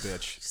son of a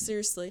bitch.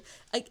 Seriously.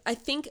 I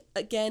think,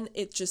 again,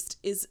 it just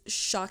is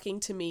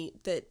shocking to me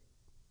that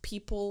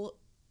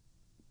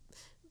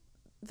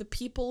the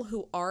people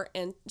who are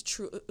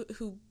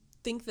who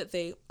think that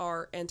they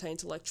are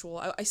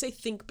anti-intellectual, I say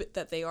think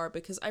that they are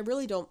because I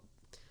really don't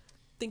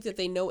think that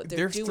they know what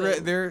they're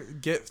doing. They're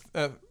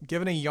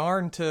given a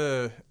yarn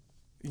to,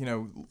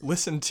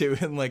 listen to,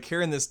 and like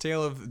hearing this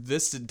tale of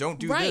this, don't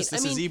do right. this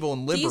is evil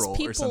and liberal,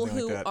 these or something people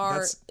who like that. are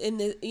That's in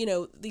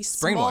these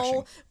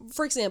brainwashing. small,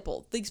 for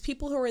example, these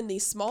people who are in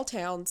these small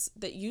towns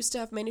that used to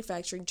have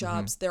manufacturing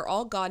jobs, they're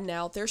all gone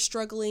now. They're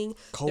struggling.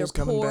 Coal's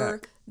they're coming poor.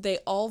 back. They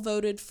all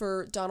voted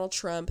for Donald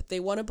Trump.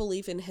 They want to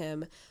believe in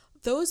him.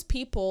 Those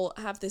people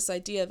have this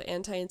idea of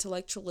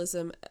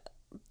anti-intellectualism,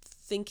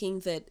 thinking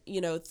that,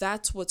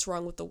 that's what's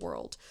wrong with the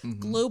world.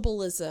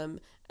 Globalism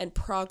and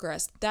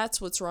progress,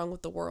 that's what's wrong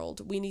with the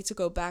world. We need to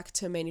go back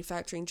to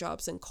manufacturing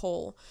jobs and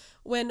coal.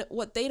 When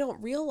what they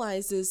don't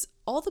realize is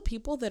all the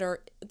people that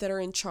are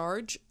in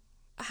charge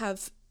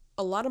have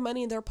a lot of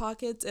money in their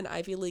pockets and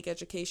Ivy League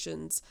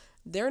educations.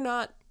 They're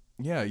not...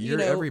 Yeah,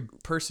 every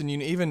person.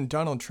 Even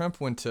Donald Trump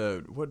went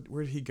to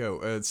where did he go?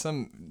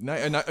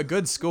 A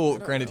good school.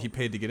 Granted, he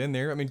paid to get in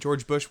there. I mean,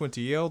 George Bush went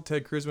to Yale.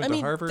 Ted Cruz went to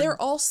Harvard.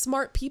 They're all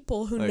smart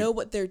people who know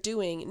what they're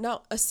doing.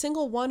 Not a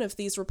single one of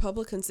these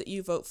Republicans that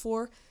you vote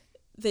for,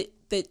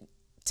 that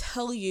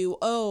tell you,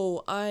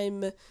 "Oh,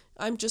 I'm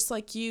just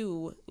like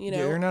you."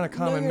 Yeah, you're not a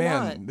common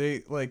man.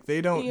 Not.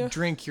 They don't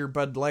drink your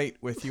Bud Light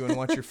with you and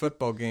watch your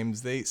football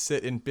games. They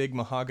sit in big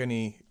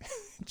mahogany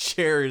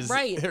chairs,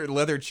 right? Or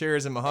leather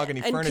chairs and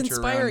mahogany and furniture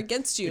conspire around.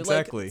 against you.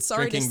 Exactly. Like,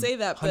 sorry to say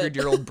that, but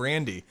 100-year-old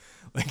brandy.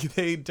 Like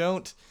they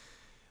don't.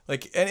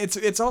 Like, and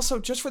it's also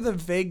just for the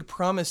vague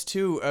promise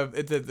too of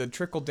the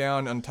trickle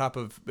down on top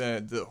of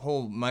the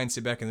whole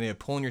mindset back in the day of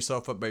pulling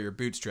yourself up by your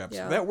bootstraps.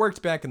 Yeah. That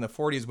worked back in the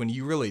 40s when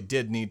you really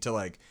did need to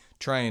like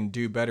try and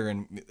do better,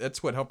 and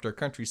that's what helped our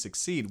country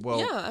succeed. Well,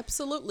 yeah,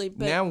 absolutely.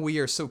 But now we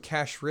are so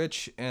cash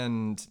rich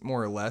and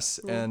more or less,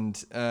 and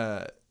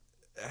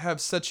have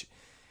such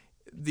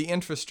the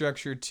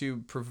infrastructure to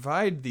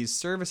provide these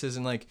services.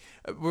 And like,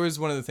 was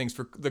one of the things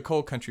for the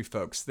coal country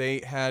folks,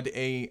 they had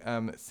a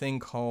thing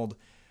called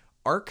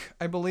ARC,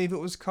 I believe it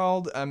was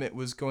called. It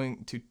was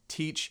going to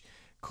teach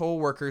coal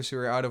workers who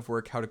are out of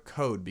work how to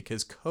code,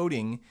 because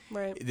coding,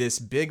 Right. this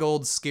big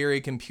old scary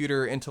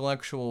computer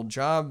intellectual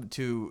job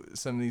to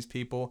some of these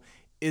people,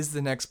 is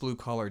the next blue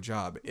collar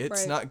job.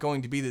 It's Right. not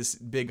going to be this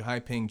big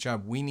high paying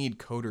job. We need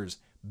coders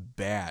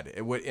bad.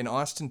 In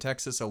Austin,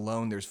 Texas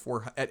alone, there's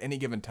at any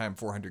given time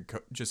 400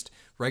 just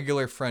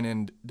regular front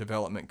end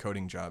development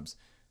coding jobs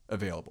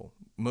available.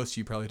 Most of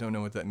you probably don't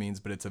know what that means,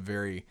 but it's a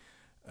very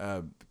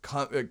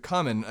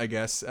common, I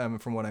guess,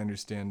 from what I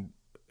understand,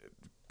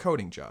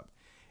 coding job.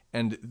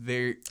 And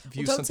they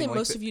view don't something say like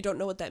most that. of you don't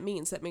know what that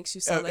means. That makes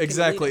you sound like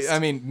Exactly. an elitist. I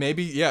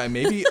mean,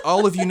 maybe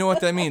all of you know what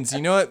that means.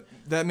 You know what?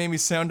 That made me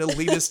sound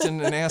elitist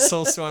and an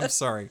asshole, so I'm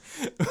sorry.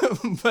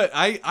 But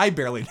I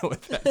barely know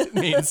what that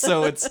means.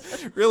 So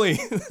it's really,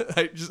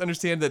 I just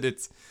understand that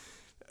it's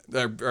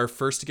our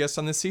first guest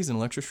on this season,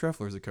 Alexa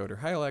Schreffler, is a coder.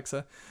 Hi,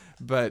 Alexa.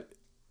 But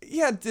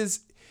yeah,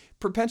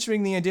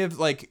 perpetuating the idea of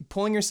like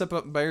pulling yourself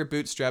up by your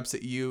bootstraps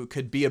that you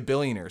could be a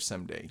billionaire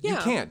someday. Yeah.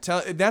 You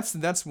can't.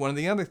 That's one of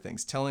the other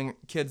things. Telling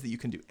kids that you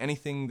can do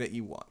anything that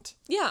you want.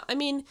 Yeah, I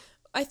mean,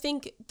 I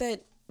think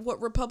that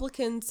what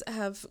Republicans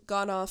have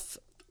gone off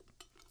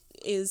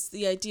is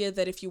the idea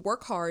that if you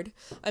work hard,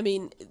 I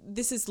mean,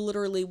 this is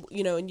literally,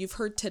 and you've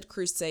heard Ted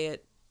Cruz say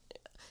it,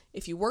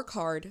 if you work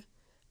hard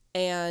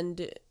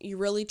and you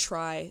really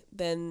try,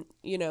 then,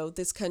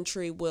 this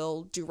country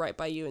will do right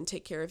by you and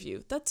take care of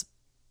you. That's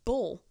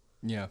bull.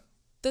 Yeah.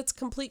 That's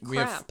complete We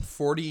have crap.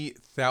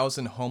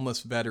 40,000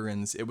 homeless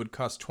veterans. It would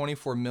cost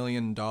 $24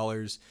 million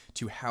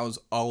to house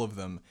all of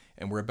them,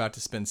 and we're about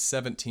to spend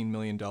 $17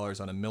 million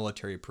on a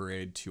military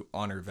parade to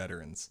honor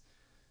veterans.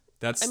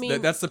 That's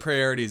the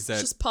priorities that...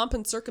 It's just pomp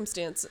and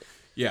circumstance.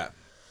 Yeah.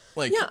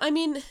 Like, Yeah, I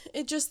mean,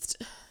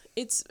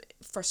 it's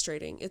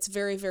frustrating. It's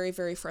very, very,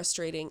 very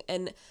frustrating.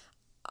 And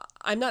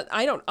I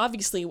don't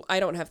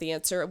have the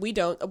answer. We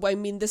don't. I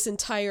mean,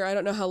 I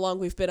don't know how long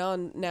we've been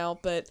on now,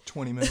 but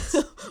 20 minutes.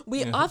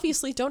 we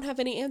obviously don't have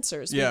any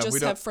answers. Yeah, we just we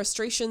don't- have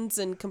frustrations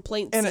and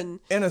complaints in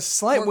a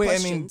slight more way,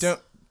 questions. I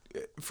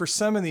mean, for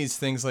some of these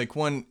things, like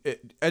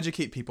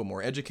educate people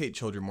more, educate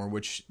children more,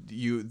 which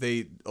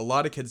a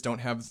lot of kids don't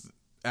have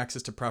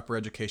access to proper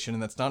education,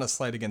 and that's not a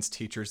slight against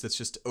teachers. That's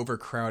just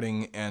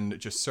overcrowding and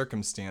just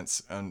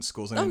circumstance on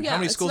schools. I mean, how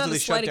many it's schools not do they a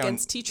shut slight down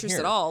against teachers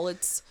here? at all.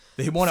 It's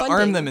They want to funding.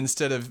 arm them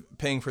instead of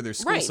paying for their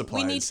school right.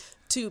 supplies. We need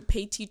to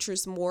pay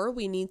teachers more.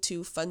 We need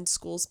to fund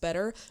schools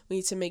better. We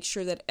need to make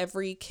sure that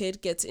every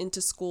kid gets into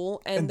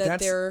school and that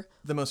that's they're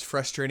the most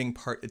frustrating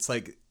part. It's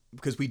like,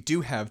 because we do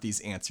have these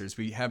answers.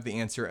 We have the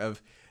answer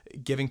of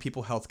giving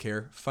people health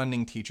care,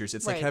 funding teachers.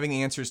 It's like Right. having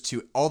answers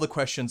to all the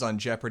questions on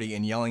Jeopardy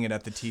and yelling it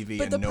at the TV,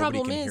 But and the nobody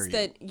problem can hear is you.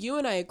 that you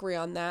and I agree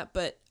on that,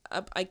 but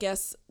I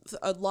guess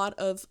a lot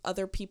of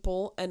other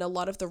people and a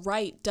lot of the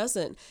right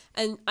doesn't.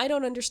 And I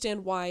don't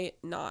understand why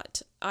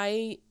not.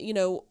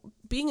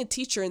 Being a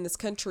teacher in this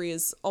country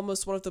is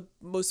almost one of the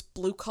most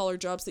blue collar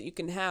jobs that you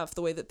can have,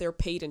 the way that they're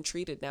paid and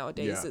treated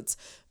nowadays. Yeah. It's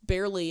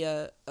barely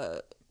the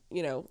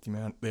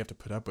amount they have to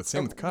put up with.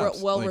 Same with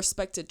cops. well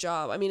respected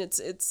job. I mean,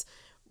 it's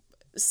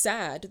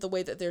sad the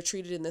way that they're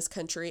treated in this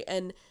country,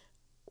 and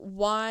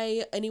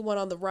why anyone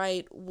on the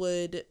right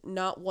would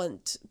not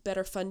want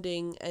better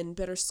funding and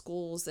better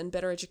schools and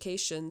better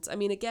educations. I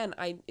mean, again,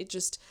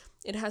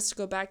 it has to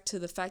go back to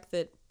the fact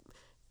that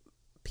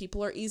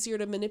people are easier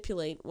to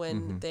manipulate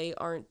when they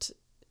aren't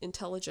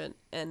intelligent,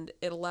 and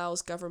it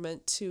allows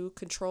government to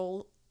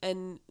control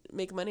and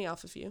make money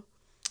off of you.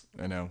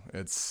 I know,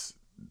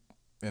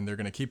 and they're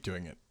going to keep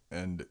doing it.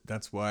 And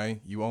that's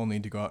why you all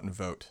need to go out and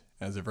vote.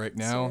 As of right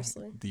now,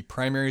 Seriously. the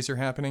primaries are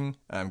happening.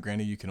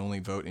 Granted, you can only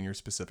vote in your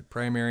specific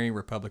primary,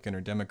 Republican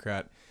or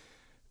Democrat.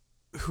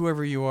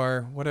 Whoever you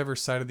are, whatever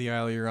side of the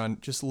aisle you're on,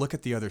 just look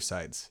at the other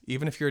sides.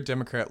 Even if you're a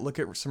Democrat, look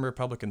at some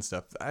Republican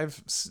stuff.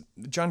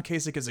 John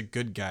Kasich is a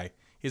good guy.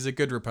 He's a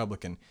good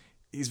Republican.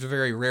 He's a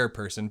very rare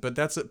person, but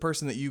that's a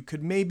person that you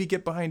could maybe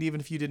get behind even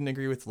if you didn't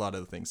agree with a lot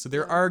of the things. So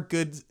there are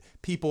good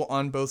people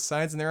on both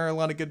sides, and there are a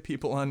lot of good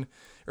people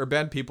or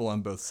bad people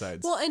on both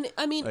sides. Well, and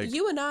I mean, Like-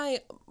 you and I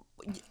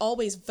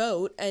always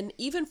vote, and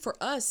even for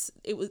us,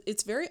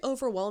 it's very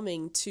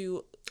overwhelming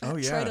to Oh,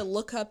 try yeah. to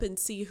look up and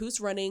see who's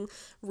running,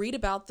 read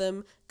about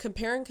them,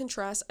 compare and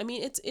contrast. I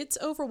mean, it's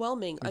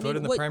overwhelming. I I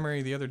voted mean, in the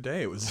primary the other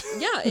day. It was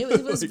yeah,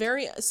 it was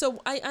very.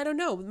 So I don't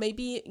know.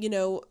 Maybe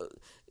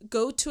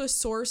go to a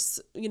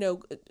source.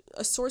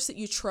 A source that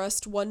you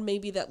trust. One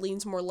maybe that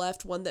leans more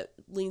left. One that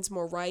leans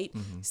more right.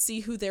 Mm-hmm.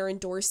 See who they're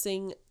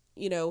endorsing.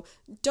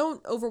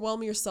 Don't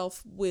overwhelm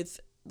yourself with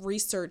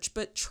research,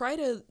 but try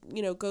to,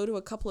 go to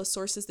a couple of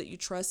sources that you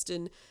trust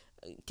and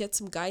get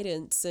some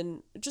guidance,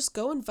 and just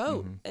go and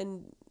vote.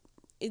 And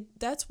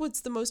that's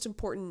what's the most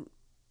important.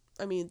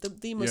 I mean,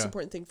 the most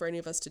important thing for any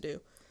of us to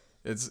do.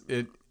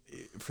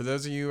 For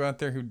those of you out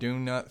there who do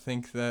not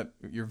think that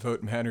your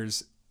vote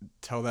matters,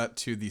 tell that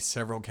to the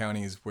several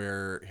counties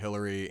where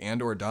Hillary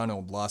and or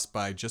Donald lost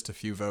by just a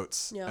few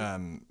votes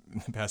in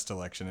the past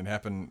election. It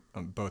happened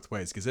both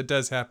ways, because it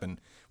does happen.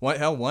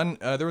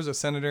 There was a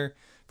senator,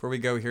 before we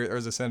go here, there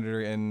was a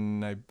senator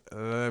in, I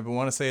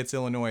want to say it's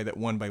Illinois, that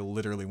won by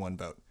literally one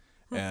vote.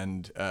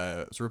 And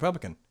it was a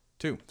Republican,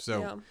 too.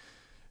 So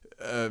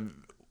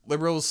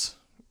liberals,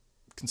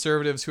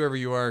 conservatives, whoever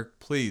you are,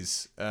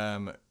 please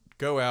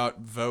go out,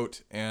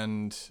 vote,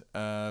 and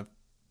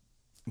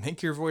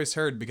make your voice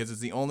heard, because it's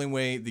the only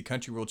way the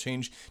country will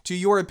change to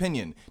your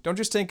opinion. Don't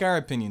just take our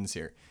opinions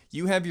here.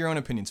 You have your own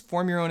opinions.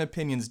 Form your own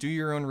opinions. Do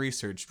your own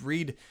research.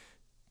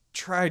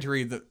 Try to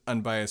read the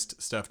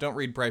unbiased stuff. Don't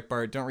read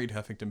Breitbart. Don't read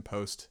Huffington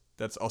Post.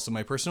 That's also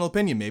my personal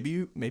opinion. Maybe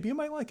you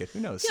might like it.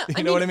 Who knows? Yeah,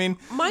 you know what I mean?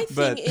 My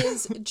thing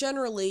is,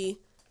 generally,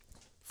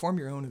 form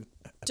your own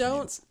opinions.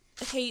 Don't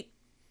hate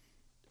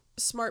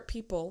smart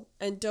people,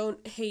 and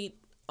don't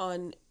hate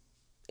on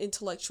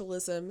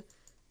intellectualism,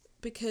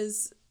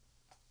 because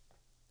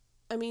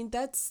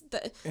that's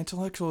the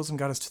intellectualism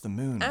got us to the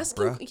moon.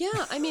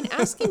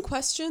 Asking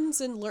questions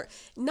and learn.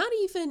 Not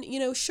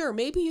even, sure,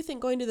 maybe you think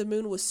going to the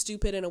moon was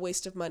stupid and a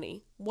waste of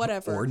money,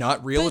 whatever, or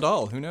not real at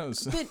all. Who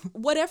knows? But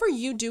whatever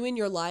you do in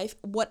your life,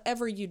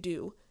 whatever you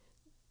do,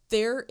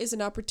 there is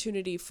an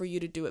opportunity for you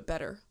to do it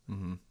better.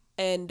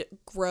 And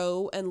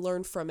grow and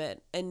learn from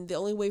it. And the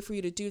only way for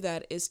you to do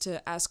that is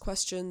to ask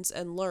questions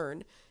and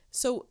learn.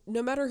 So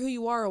no matter who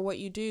you are or what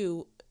you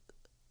do,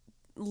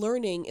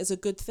 learning is a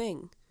good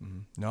thing.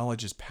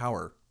 Knowledge is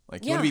power.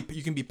 You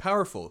can be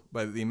powerful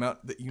by the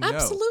amount that you know.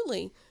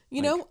 Absolutely.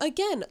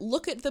 Again,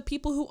 look at the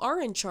people who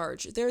are in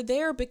charge. They're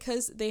there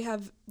because they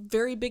have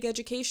very big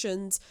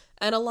educations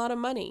and a lot of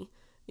money.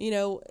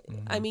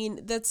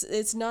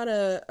 It's not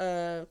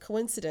a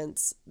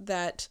coincidence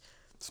that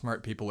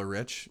smart people are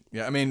rich.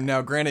 Yeah,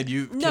 now granted,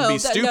 you can be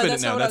stupid.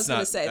 That's not what I was going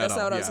to say. That's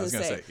not what I was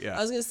going to say. Yeah.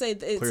 I was going to say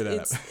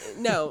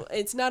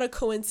it's not a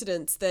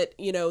coincidence that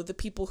the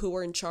people who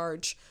are in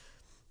charge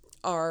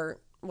are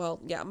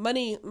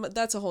money.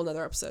 That's a whole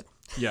nother episode.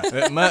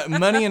 Yeah,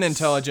 money and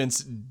intelligence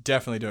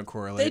definitely don't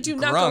correlate. They do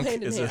not go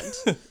hand in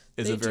hand.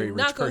 Is a very rich person. They do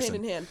not go hand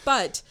in hand.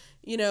 But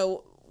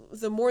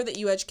the more that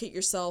you educate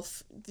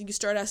yourself, you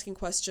start asking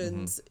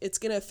questions, it's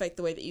going to affect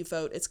the way that you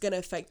vote. It's going to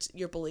affect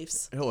your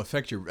beliefs. It'll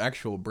affect your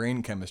actual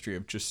brain chemistry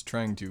of just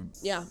trying to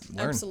learn.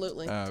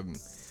 Absolutely. Don't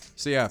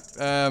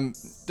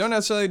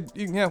necessarily,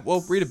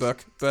 read a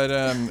book, but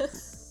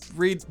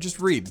read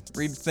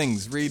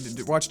things,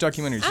 watch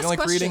documentaries. You don't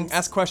like reading?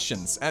 Ask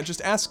questions.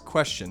 Just ask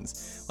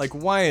questions. Like,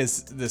 why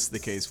is this the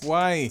case?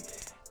 Why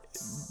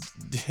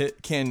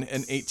can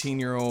an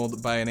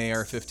 18-year-old buy an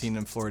AR-15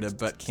 in Florida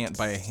but can't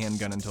buy a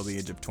handgun until the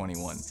age of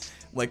 21?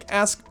 Like,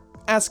 ask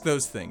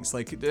those things.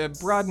 Like,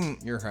 broaden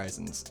your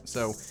horizons.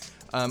 So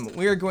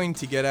we are going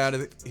to get out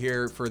of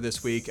here for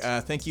this week.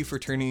 Thank you for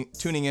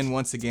tuning in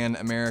once again,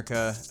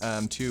 America,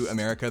 to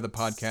America, the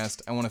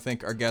podcast. I want to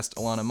thank our guest,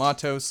 Alana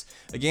Matos.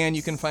 Again,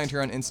 you can find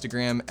her on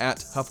Instagram at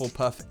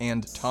Hufflepuff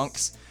and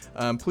Tonks.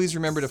 Please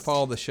remember to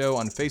follow the show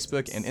on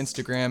Facebook and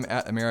Instagram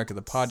at America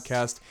the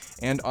Podcast,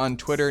 and on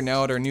Twitter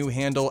now at our new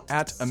handle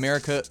at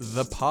America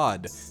the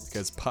Pod,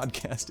 because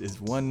podcast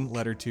is one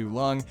letter too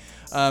long.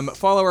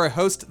 Follow our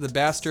host, The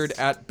Bastard,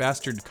 at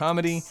Bastard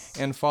Comedy,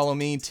 and follow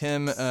me,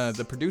 Tim,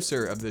 the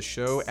producer of this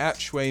show, at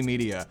Shway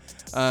Media.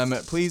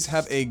 Please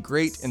have a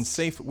great and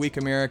safe week,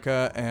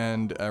 America,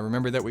 and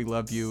remember that we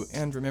love you,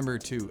 and remember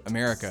to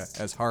America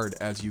as hard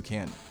as you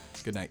can.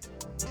 Good night.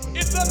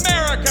 It's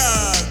America,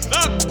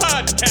 the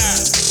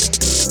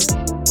podcast.